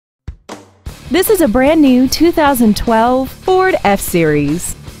This is a brand new 2012 Ford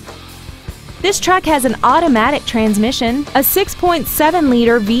F-Series. This truck has an automatic transmission, a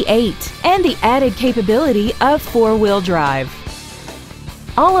 6.7-liter V8, and the added capability of four-wheel drive.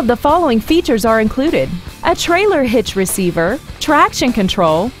 All of the following features are included: a trailer hitch receiver, traction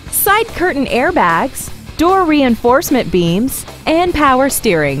control, side curtain airbags, door reinforcement beams, and power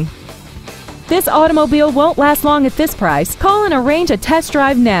steering. This automobile won't last long at this price. Call and arrange a test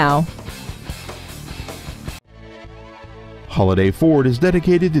drive now. Holiday Ford is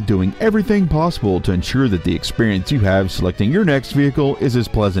dedicated to doing everything possible to ensure that the experience you have selecting your next vehicle is as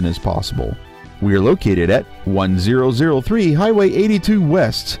pleasant as possible. We are located at 1003 Highway 82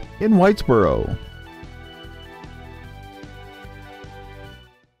 West in Whitesboro.